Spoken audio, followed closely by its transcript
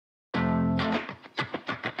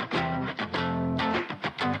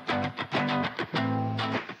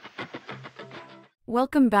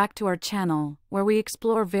Welcome back to our channel, where we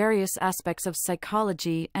explore various aspects of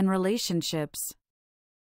psychology and relationships.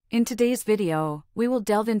 In today's video, we will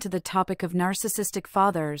delve into the topic of narcissistic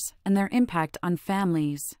fathers and their impact on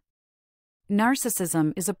families.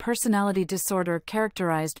 Narcissism is a personality disorder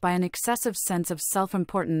characterized by an excessive sense of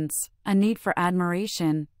self-importance, a need for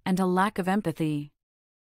admiration, and a lack of empathy.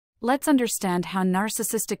 Let's understand how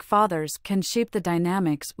narcissistic fathers can shape the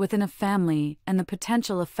dynamics within a family and the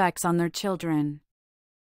potential effects on their children.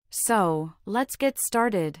 So, let's get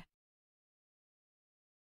started.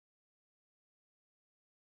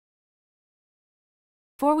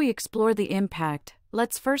 Before we explore the impact,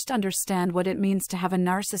 let's first understand what it means to have a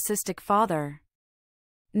narcissistic father.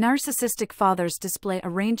 Narcissistic fathers display a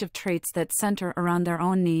range of traits that center around their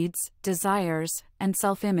own needs, desires, and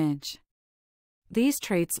self-image. These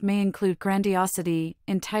traits may include grandiosity,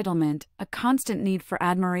 entitlement, a constant need for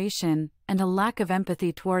admiration, and a lack of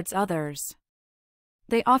empathy towards others.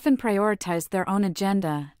 They often prioritize their own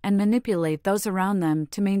agenda and manipulate those around them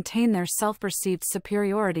to maintain their self-perceived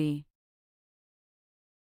superiority.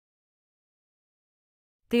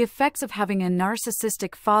 The effects of having a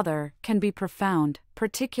narcissistic father can be profound,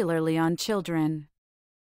 particularly on children.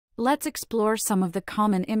 Let's explore some of the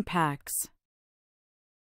common impacts.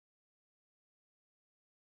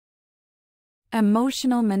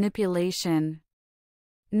 Emotional manipulation.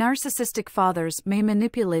 Narcissistic fathers may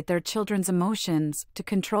manipulate their children's emotions to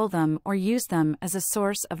control them or use them as a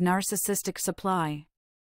source of narcissistic supply.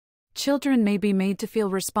 Children may be made to feel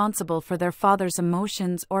responsible for their father's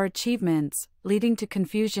emotions or achievements, leading to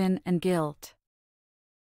confusion and guilt.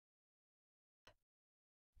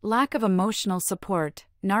 Lack of emotional support.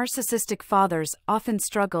 Narcissistic fathers often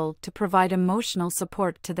struggle to provide emotional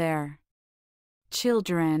support to their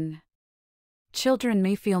children. Children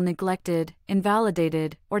may feel neglected,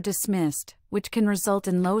 invalidated, or dismissed, which can result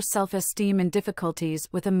in low self-esteem and difficulties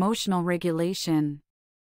with emotional regulation.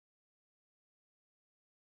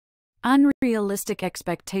 Unrealistic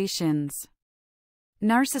expectations.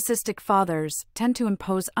 Narcissistic fathers tend to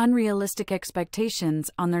impose unrealistic expectations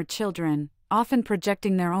on their children, often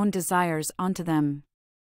projecting their own desires onto them.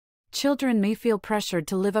 Children may feel pressured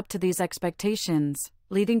to live up to these expectations,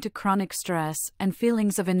 leading to chronic stress and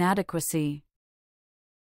feelings of inadequacy.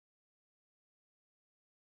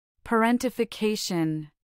 Parentification.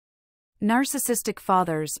 Narcissistic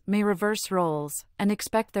fathers may reverse roles and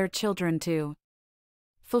expect their children to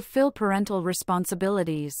fulfill parental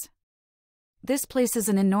responsibilities. This places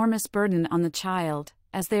an enormous burden on the child,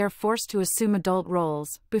 as they are forced to assume adult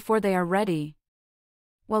roles before they are ready.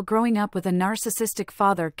 While growing up with a narcissistic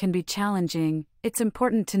father can be challenging, it's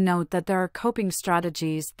important to note that there are coping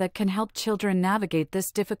strategies that can help children navigate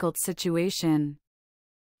this difficult situation.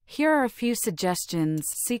 Here are a few suggestions.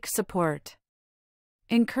 Seek support.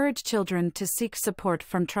 Encourage children to seek support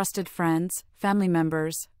from trusted friends, family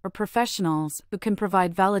members, or professionals who can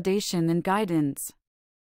provide validation and guidance.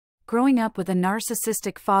 Growing up with a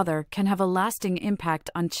narcissistic father can have a lasting impact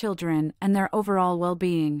on children and their overall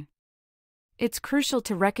well-being. It's crucial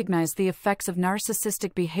to recognize the effects of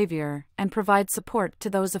narcissistic behavior and provide support to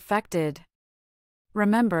those affected.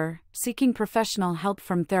 Remember, seeking professional help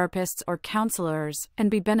from therapists or counselors can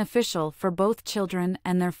be beneficial for both children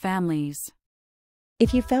and their families.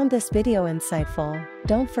 If you found this video insightful,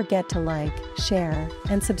 don't forget to like, share,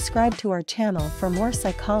 and subscribe to our channel for more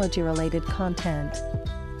psychology-related content.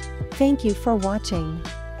 Thank you for watching.